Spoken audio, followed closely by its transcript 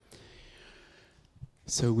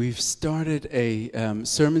So we've started a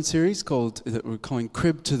sermon series that we're calling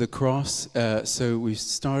Crib to the Cross. So we've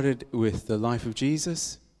started with the life of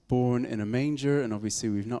Jesus, born in a manger, and obviously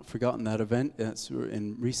we've not forgotten that event. That's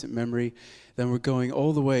in recent memory. Then we're going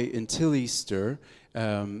all the way until Easter,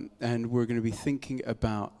 and we're going to be thinking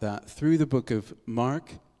about that through the book of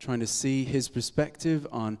Mark, trying to see his perspective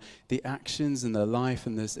on the actions and the life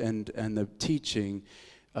and the teaching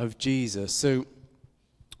of Jesus. So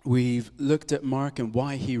we've looked at Mark and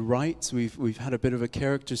why he writes. We've had a bit of a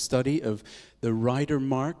character study of the writer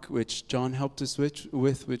Mark, which John helped us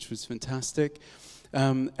with, which was fantastic.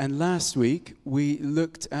 And last week, we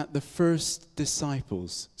looked at the first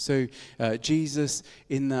disciples. So Jesus,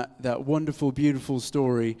 in that wonderful, beautiful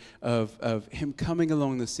story of him coming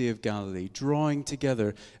along the Sea of Galilee, drawing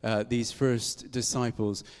together these first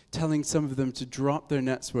disciples, telling some of them to drop their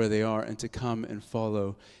nets where they are and to come and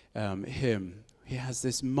follow him. He has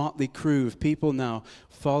this motley crew of people now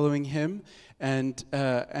following him, and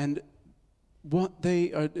what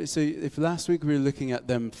they are. So, if last week we were looking at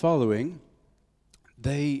them following,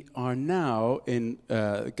 they are now in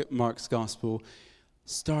Mark's Gospel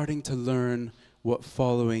starting to learn what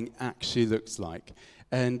following actually looks like,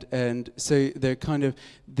 and so they're kind of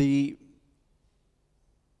the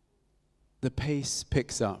pace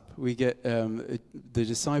picks up. We get the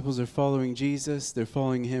disciples are following Jesus. They're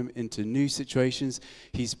following him into new situations.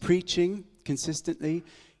 He's preaching consistently.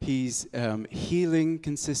 He's healing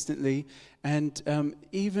consistently. And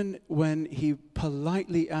even when he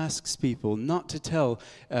politely asks people not to tell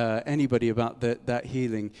anybody about that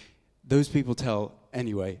healing, those people tell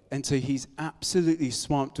anyway. And so he's absolutely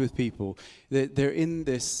swamped with people. They're in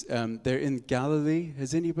this. They're in Galilee.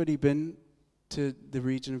 Has anybody been to the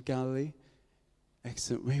region of Galilee?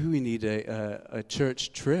 Excellent. Maybe we need a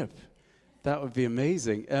church trip. That would be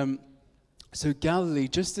amazing. So Galilee,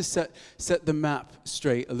 just to set the map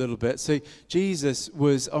straight a little bit. So Jesus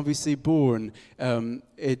was obviously born.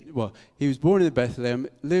 He was born in Bethlehem,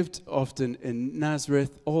 lived often in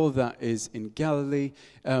Nazareth. All of that is in Galilee,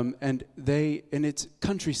 and it's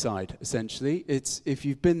countryside essentially. It's, if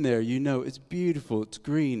you've been there, you know it's beautiful. It's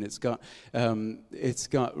green. It's got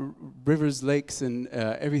rivers, lakes, and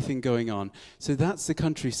everything going on. So that's the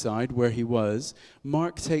countryside where he was.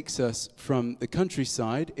 Mark takes us from the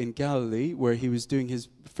countryside in Galilee, where he was doing his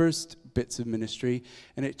first bits of ministry,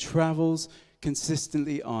 and it travels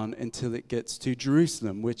consistently on until it gets to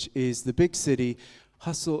Jerusalem, which is the big city,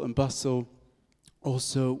 hustle and bustle,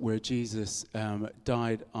 also where Jesus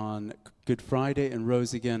died on Good Friday and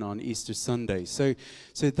rose again on Easter Sunday. So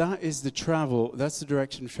that is the travel, that's the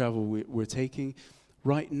direction of travel we're taking.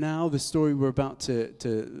 Right now, the story we're about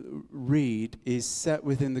to read is set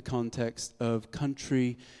within the context of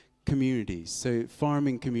country communities, so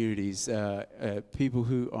farming communities, people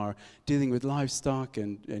who are dealing with livestock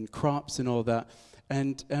and crops and all that,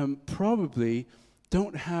 and probably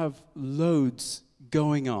don't have loads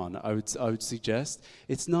going on. I would suggest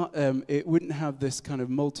it's not. It wouldn't have this kind of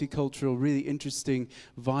multicultural, really interesting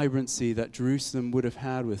vibrancy that Jerusalem would have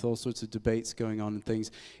had with all sorts of debates going on and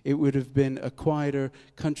things. It would have been a quieter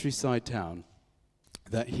countryside town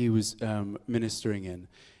that he was ministering in,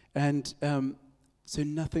 and so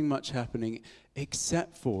nothing much happening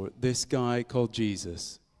except for this guy called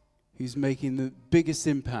Jesus, who's making the biggest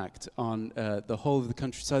impact on the whole of the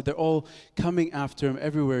countryside. They're all coming after him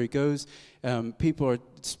everywhere he goes. People are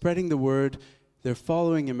spreading the word. They're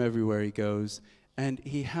following him everywhere he goes. And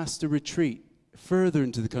he has to retreat further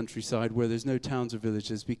into the countryside where there's no towns or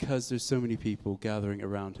villages because there's so many people gathering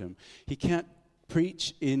around him. He can't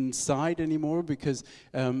preach inside anymore because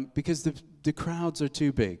the crowds are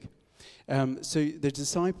too big. So the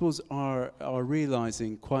disciples are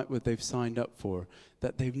realizing quite what they've signed up for,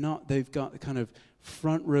 that they've got kind of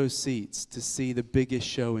front row seats to see the biggest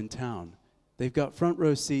show in town. They've got front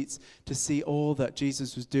row seats to see all that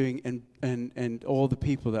Jesus was doing and all the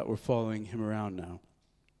people that were following him around now.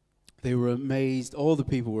 They were amazed, all the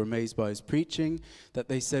people were amazed by his preaching, that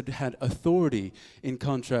they said had authority, in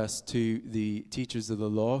contrast to the teachers of the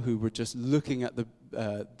law who were just looking at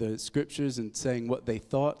the scriptures and saying what they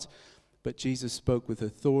thought. But Jesus spoke with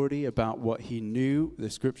authority about what he knew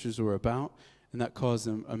the scriptures were about, and that caused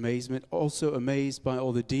them amazement. Also amazed by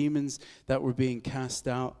all the demons that were being cast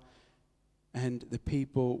out, and the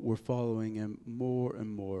people were following him more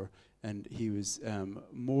and more, and he was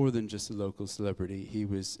more than just a local celebrity. He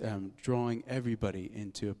was drawing everybody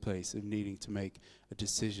into a place of needing to make a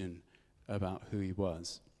decision about who he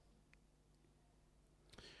was.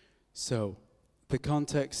 So the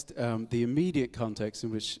context, the immediate context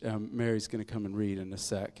in which Mary's going to come and read in a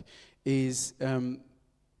sec, is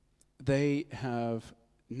they have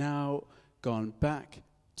now gone back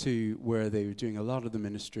to where they were doing a lot of the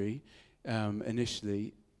ministry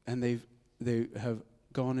initially, and they have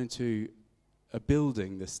gone into a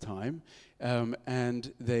building this time,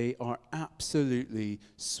 and they are absolutely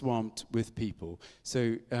swamped with people.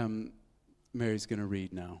 So Mary's going to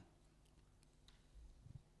read now.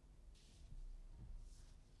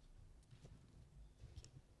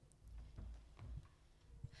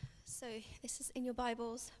 So this is in your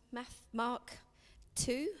Bibles, Mark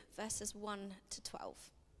 2, verses 1 to 12.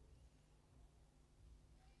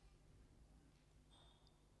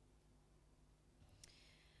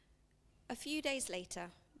 A few days later,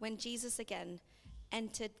 when Jesus again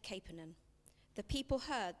entered Capernaum, the people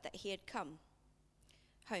heard that he had come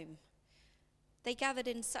home. They gathered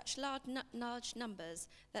in such large numbers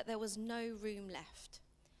that there was no room left,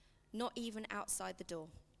 not even outside the door.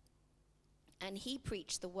 And he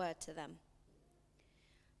preached the word to them.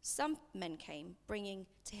 Some men came, bringing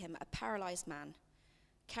to him a paralyzed man,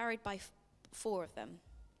 carried by 4 of them.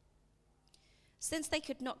 Since they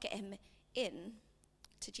could not get him in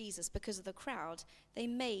to Jesus because of the crowd, they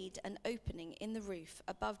made an opening in the roof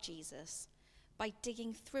above Jesus by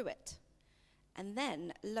digging through it, and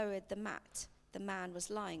then lowered the mat the man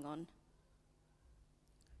was lying on.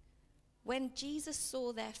 When Jesus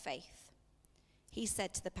saw their faith, he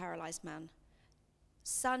said to the paralyzed man,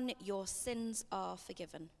 "Son, your sins are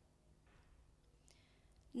forgiven."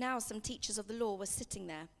 Now some teachers of the law were sitting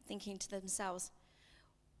there, thinking to themselves,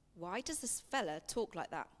 "Why does this fella talk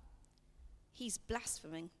like that? He's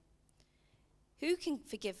blaspheming. Who can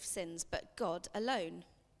forgive sins but God alone?"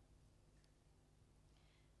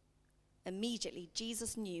 Immediately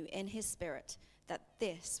Jesus knew in his spirit that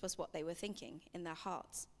this was what they were thinking in their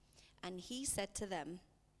hearts. And he said to them,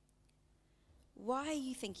 "Why are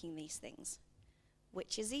you thinking these things?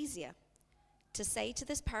 Which is easier, to say to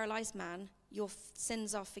this paralyzed man, 'Your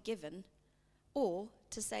sins are forgiven,' or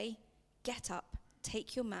to say, 'Get up,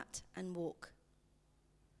 take your mat and walk'?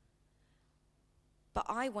 But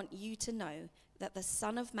I want you to know that the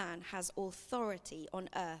Son of Man has authority on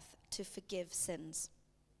earth to forgive sins."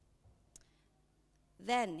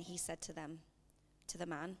 Then he said to the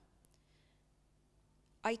man,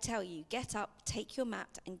 "I tell you, get up, take your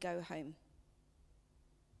mat and go home."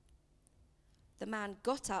 The man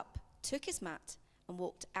got up, took his mat, and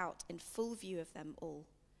walked out in full view of them all.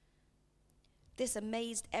 This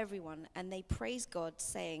amazed everyone, and they praised God,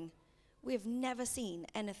 saying, "We have never seen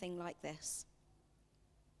anything like this."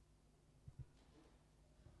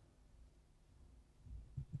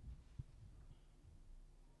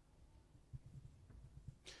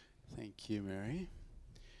 Thank you, Mary.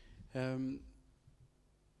 Right,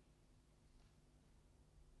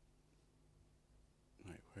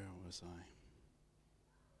 where was I?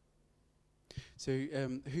 So,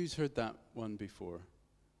 who's heard that one before?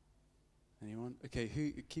 Anyone?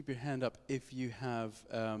 Okay, keep your hand up if you have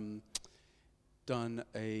done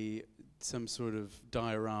some sort of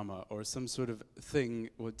diorama or some sort of thing.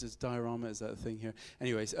 What does diorama, is that a thing here?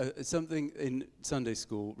 Anyways, something in Sunday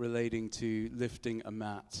school relating to lifting a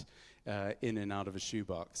mat in and out of a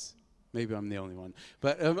shoebox. Maybe I'm the only one.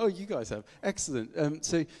 But, oh, you guys have. Excellent.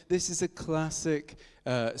 So this is a classic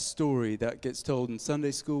story that gets told in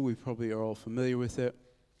Sunday school. We probably are all familiar with it.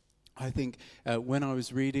 I think when I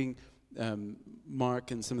was reading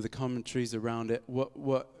Mark and some of the commentaries around it,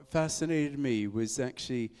 what fascinated me was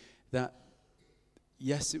actually that,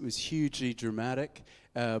 yes, it was hugely dramatic,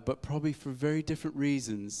 but probably for very different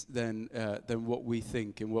reasons than what we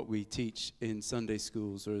think and what we teach in Sunday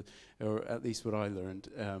schools, or at least what I learned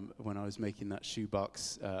when I was making that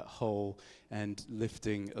shoebox hole and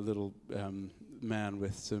lifting a little man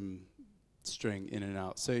with some string in and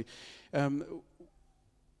out. So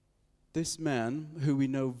this man, who we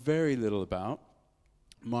know very little about,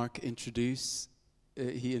 Mark introduces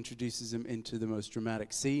him into the most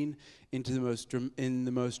dramatic scene, in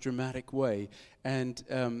the most dramatic way. And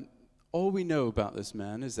all we know about this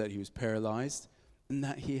man is that he was paralyzed and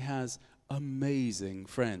that he has amazing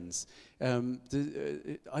friends.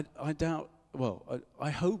 I doubt, well, I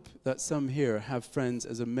hope that some here have friends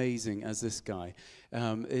as amazing as this guy.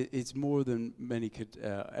 It's more than many could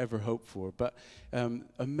ever hope for, but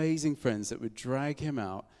amazing friends that would drag him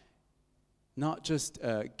out. Not just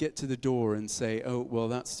get to the door and say, "Oh, well,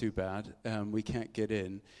 that's too bad, we can't get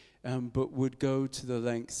in," but would go to the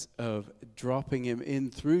lengths of dropping him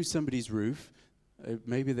in through somebody's roof.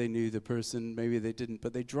 Maybe they knew the person, maybe they didn't,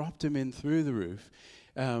 but they dropped him in through the roof.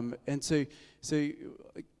 And so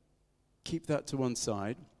keep that to one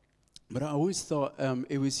side. But I always thought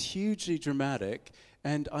it was hugely dramatic,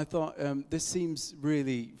 and I thought this seems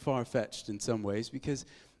really far-fetched in some ways, because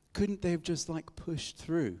couldn't they have just pushed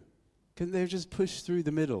through? Can they just push through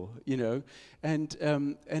the middle, you know? And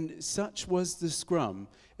such was the scrum.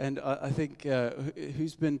 And I think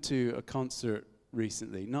who's been to a concert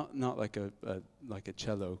recently? Not like a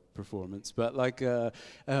cello performance, but like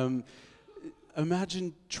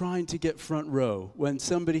imagine trying to get front row when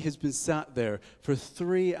somebody has been sat there for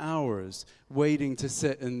 3 hours waiting to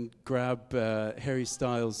sit and grab Harry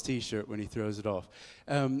Styles' T-shirt when he throws it off.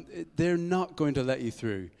 They're not going to let you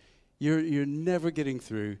through. You're never getting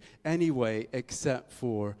through anyway, except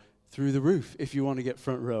for through the roof if you want to get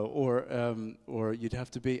front row, or you'd have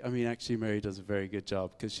to be. I mean, actually, Mary does a very good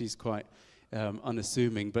job because she's quite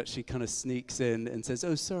unassuming, but she kind of sneaks in and says,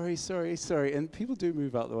 "Oh, sorry," and people do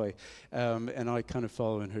move out the way, and I kind of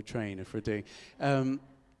follow in her train if we're doing.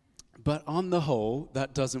 But on the whole,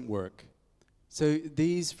 that doesn't work. So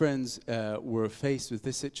these friends were faced with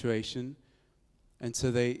this situation. And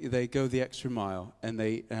so they go the extra mile, and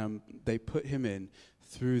they put him in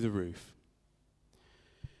through the roof.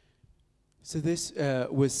 So this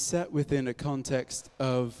was set within a context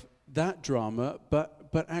of that drama,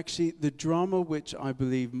 but actually the drama which I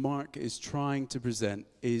believe Mark is trying to present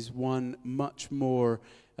is one much more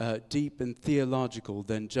deep and theological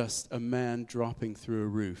than just a man dropping through a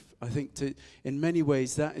roof. I think in many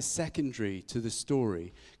ways that is secondary to the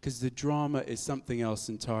story, because the drama is something else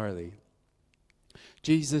entirely.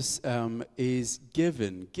 Jesus is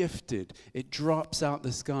gifted. It drops out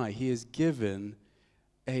the sky. He is given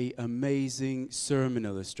an amazing sermon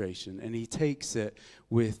illustration, and he takes it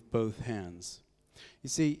with both hands. You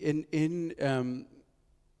see, in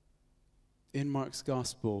Mark's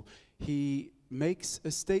gospel, he makes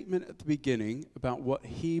a statement at the beginning about what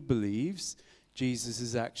he believes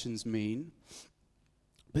Jesus' actions mean,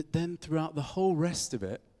 but then throughout the whole rest of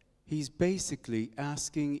it, he's basically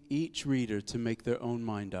asking each reader to make their own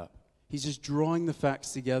mind up. He's just drawing the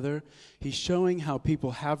facts together. He's showing how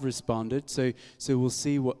people have responded. So we'll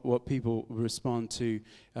see what people respond to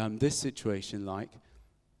this situation like.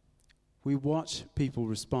 We watch people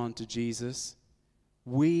respond to Jesus.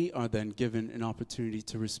 We are then given an opportunity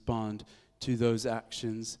to respond to those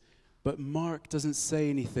actions. But Mark doesn't say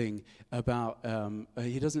anything about,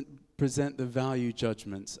 he doesn't present the value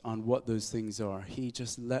judgments on what those things are. He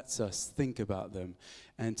just lets us think about them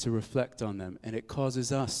and to reflect on them. And it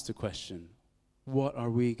causes us to question, what are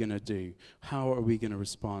we going to do? How are we going to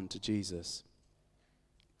respond to Jesus?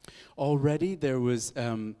 Already there was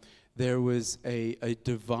a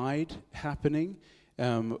divide happening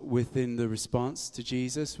within the response to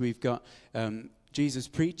Jesus. We've got Jesus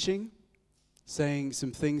preaching, saying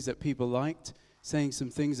some things that people liked, saying some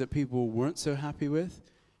things that people weren't so happy with.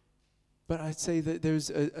 But I'd say that there's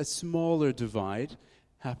a smaller divide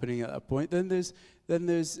happening at that point. Then there's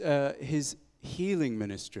his healing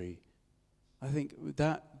ministry. I think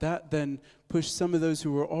that then pushed some of those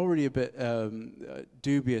who were already a bit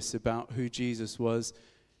dubious about who Jesus was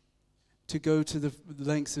to go to the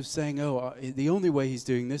lengths of saying, the only way he's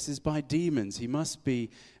doing this is by demons. He must be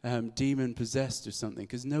demon-possessed or something,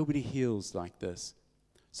 because nobody heals like this.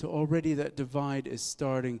 So already that divide is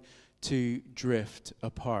starting to drift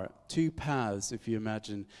apart. Two paths, if you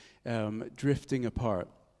imagine, drifting apart.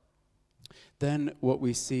 Then what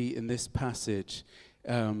we see in this passage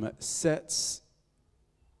sets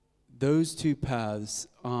those two paths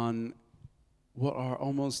on what are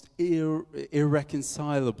almost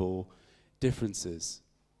irreconcilable differences.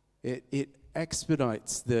 It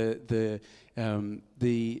expedites the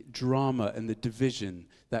drama and the division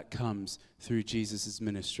that comes through Jesus'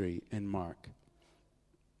 ministry in Mark.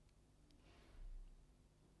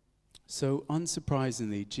 So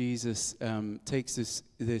unsurprisingly, Jesus takes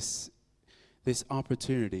this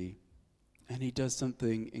opportunity and he does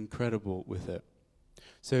something incredible with it.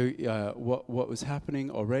 So what was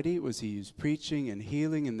happening already was he was preaching and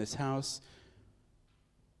healing in this house,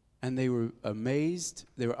 and they were amazed.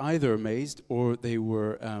 They were either amazed or they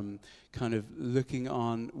were kind of looking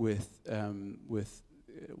on with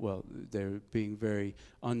they're being very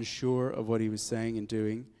unsure of what he was saying and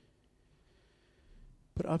doing.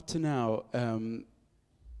 But up to now,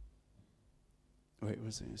 what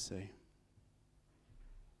was I going to say?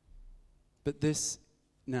 But this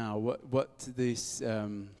now, what this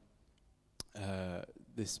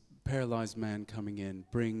this paralyzed man coming in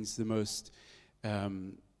brings the most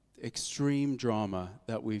extreme drama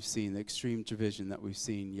that we've seen, the extreme division that we've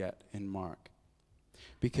seen yet in Mark.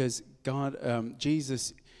 Because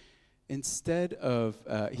Jesus, instead of,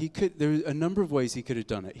 there are a number of ways he could have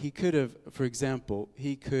done it. He could have, for example,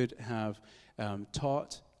 he could have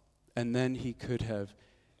taught, and then he could have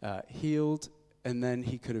healed, and then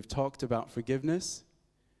he could have talked about forgiveness.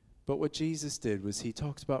 But what Jesus did was he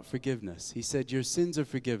talked about forgiveness. He said, your sins are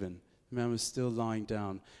forgiven. The man was still lying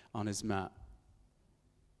down on his mat.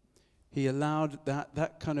 He allowed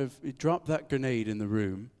he dropped that grenade in the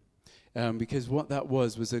room, because what that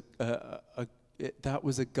was that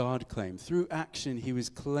was a God claim. Through action, he was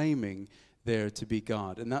claiming there to be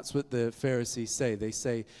God. And that's what the Pharisees say. They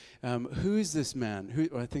say, who is this man?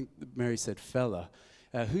 I think Mary said fella.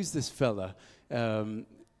 Who's this fella?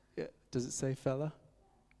 Does it say fella?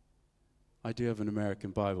 I do have an American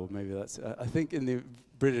Bible. Maybe that's... I think in the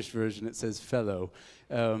British version it says fellow.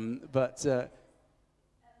 Oh,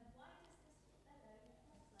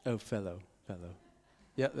 fellow.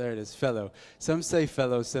 Yeah, there it is, fellow. Some say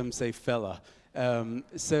fellow, some say fella.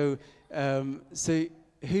 So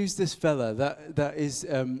who's this fella that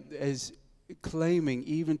is claiming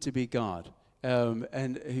even to be God,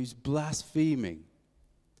 and who's blaspheming?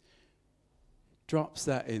 Drops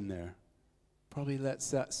that in there. Probably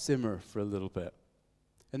lets that simmer for a little bit.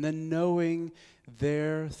 And then, knowing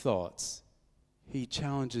their thoughts, he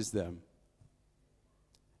challenges them.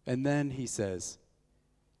 And then he says,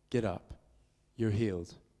 get up, you're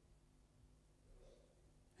healed.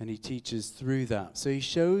 And he teaches through that. So he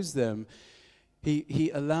shows them, he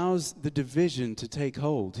allows the division to take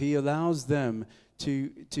hold. He allows them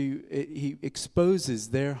he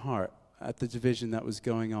exposes their heart at the division that was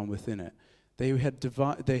going on within it. They had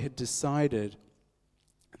decided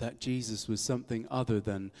that Jesus was something other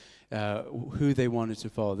than who they wanted to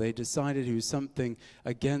follow. They decided he was something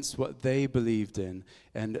against what they believed in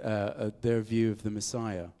and their view of the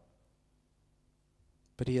Messiah.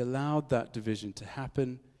 But he allowed that division to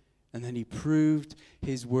happen, and then he proved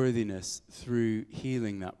his worthiness through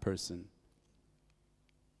healing that person.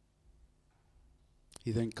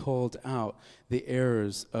 He then called out the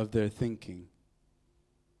errors of their thinking.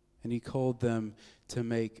 And he called them to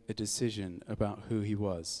make a decision about who he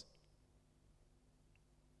was.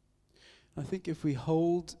 I think if we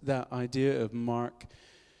hold that idea of Mark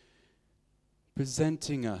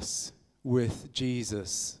presenting us with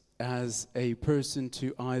Jesus as a person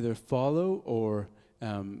to either follow or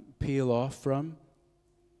peel off from,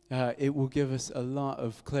 it will give us a lot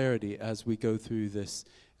of clarity as we go through this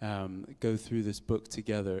book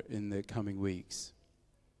together in the coming weeks.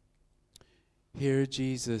 Here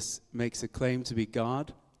Jesus makes a claim to be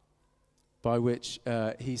God, by which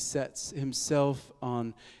he sets himself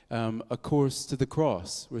on a course to the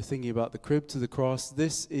cross. We're thinking about the crib to the cross.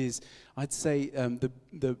 This is, I'd say,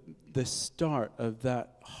 the start of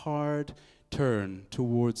that hard turn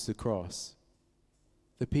towards the cross.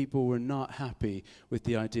 The people were not happy with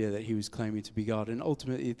the idea that he was claiming to be God, and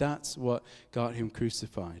ultimately that's what got him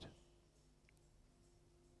crucified.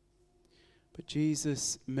 But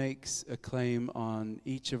Jesus makes a claim on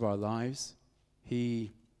each of our lives.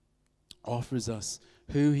 He offers us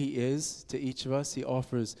who he is to each of us. He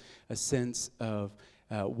offers a sense of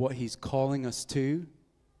what he's calling us to,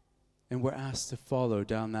 and we're asked to follow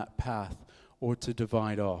down that path or to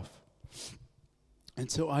divide off.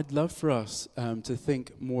 And so I'd love for us to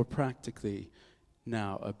think more practically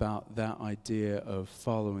now about that idea of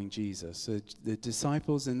following Jesus. So the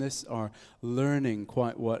disciples in this are learning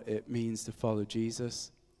quite what it means to follow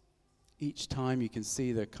Jesus. Each time you can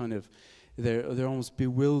see they're almost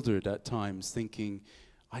bewildered at times, thinking,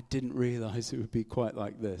 I didn't realize it would be quite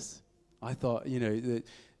like this. I thought, that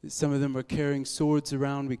some of them are carrying swords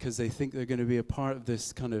around because they think they're going to be a part of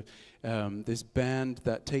this kind of this band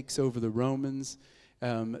that takes over the Romans.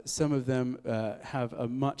 Some of them have a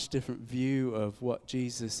much different view of what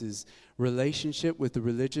Jesus' relationship with the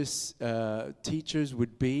religious teachers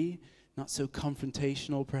would be, not so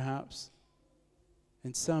confrontational perhaps.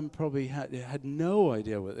 And some probably had no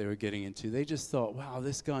idea what they were getting into. They just thought, wow,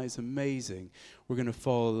 this guy is amazing. We're going to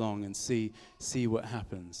follow along and see what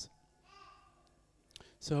happens.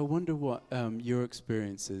 So I wonder what your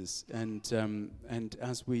experience is. And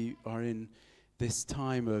as we are in this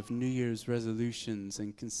time of New Year's resolutions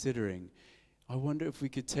and considering, I wonder if we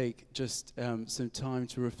could take just some time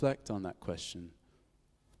to reflect on that question.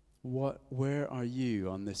 Where are you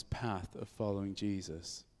on this path of following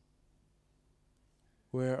Jesus?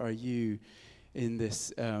 Where are you in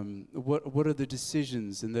this? What are the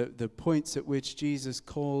decisions and the points at which Jesus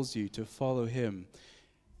calls you to follow him?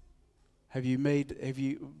 Have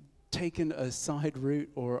you taken a side route,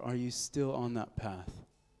 or are you still on that path?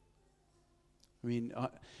 I mean,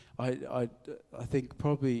 I think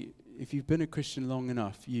probably if you've been a Christian long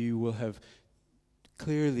enough, you will have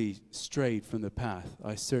clearly strayed from the path.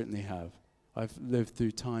 I certainly have. I've lived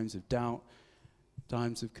through times of doubt,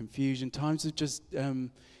 times of confusion, times of just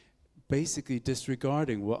basically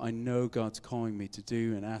disregarding what I know God's calling me to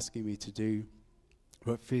do and asking me to do,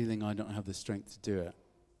 but feeling I don't have the strength to do it.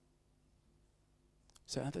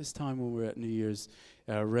 So at this time when we're at New Year's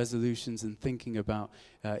resolutions and thinking about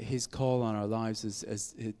his call on our lives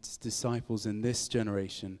as his disciples in this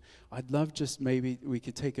generation, I'd love just maybe we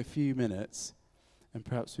could take a few minutes and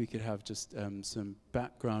perhaps we could have just some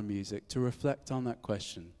background music to reflect on that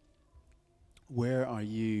question. Where are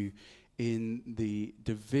you in the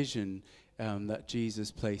division that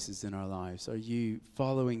Jesus places in our lives? Are you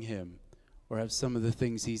following him? Or have some of the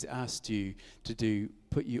things he's asked you to do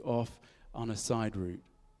put you off on a side route?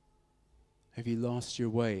 Have you lost your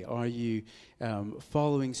way? Are you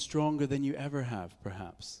following stronger than you ever have,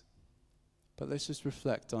 perhaps? But let's just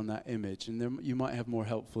reflect on that image. And then you might have more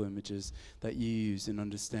helpful images that you use in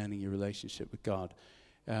understanding your relationship with God.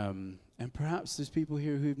 And perhaps there's people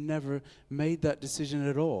here who've never made that decision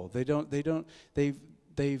at all. They've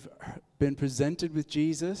been presented with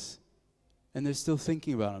Jesus, and they're still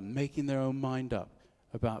thinking about him, making their own mind up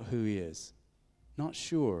about who he is. Not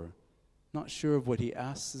sure of what he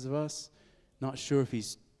asks of us, not sure if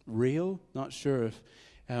he's real, not sure if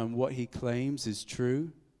what he claims is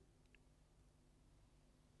true.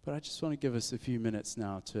 But I just want to give us a few minutes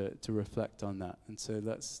now to reflect on that. And so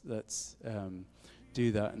let's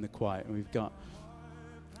do that in the quiet. And we've got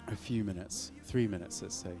a few minutes, 3 minutes,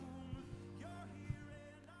 let's say.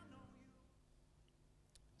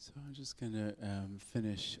 So I'm just going to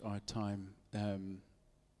finish our time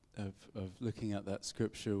of looking at that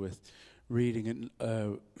scripture with reading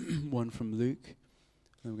one from Luke.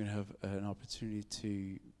 Then we're going to have an opportunity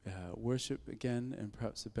to worship again, and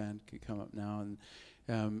perhaps the band could come up now,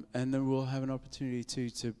 and then we'll have an opportunity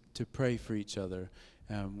to pray for each other,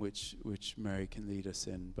 which Mary can lead us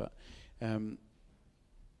in. But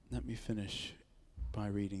let me finish by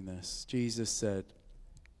reading this. Jesus said,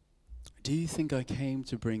 "Do you think I came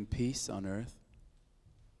to bring peace on earth?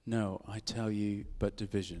 No, I tell you, but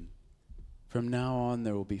division. From now on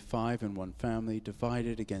there will be 5 in one family,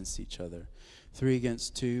 divided against each other, 3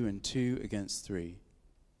 against 2, and 2 against 3.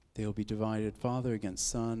 They will be divided, father against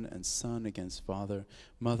son, and son against father,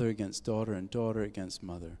 mother against daughter, and daughter against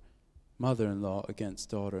mother, mother-in-law against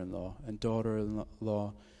daughter-in-law, and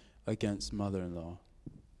daughter-in-law against mother-in-law."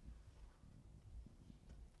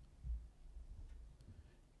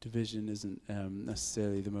 Division isn't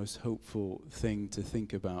necessarily the most hopeful thing to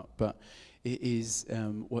think about, but it is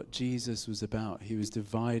what Jesus was about. He was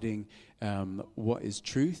dividing what is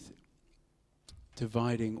truth,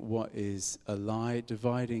 dividing what is a lie,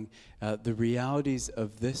 dividing the realities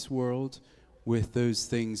of this world with those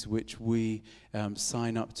things which we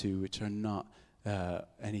sign up to, which are not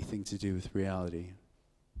anything to do with reality.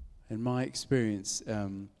 In my experience,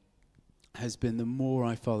 has been the more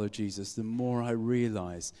I follow Jesus, the more I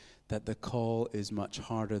realize that the call is much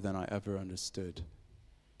harder than I ever understood.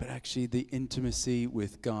 But actually the intimacy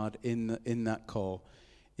with God in that call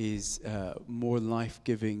is more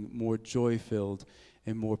life-giving, more joy-filled,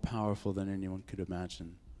 and more powerful than anyone could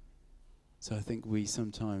imagine. So I think we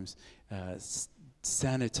sometimes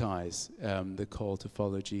sanitize the call to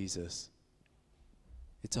follow Jesus.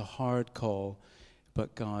 It's a hard call,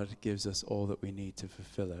 but God gives us all that we need to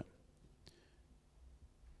fulfill it.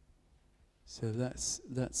 So let's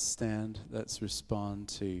stand, let's respond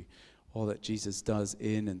to all that Jesus does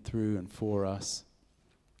in and through and for us,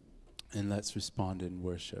 and let's respond in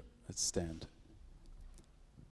worship. Let's stand.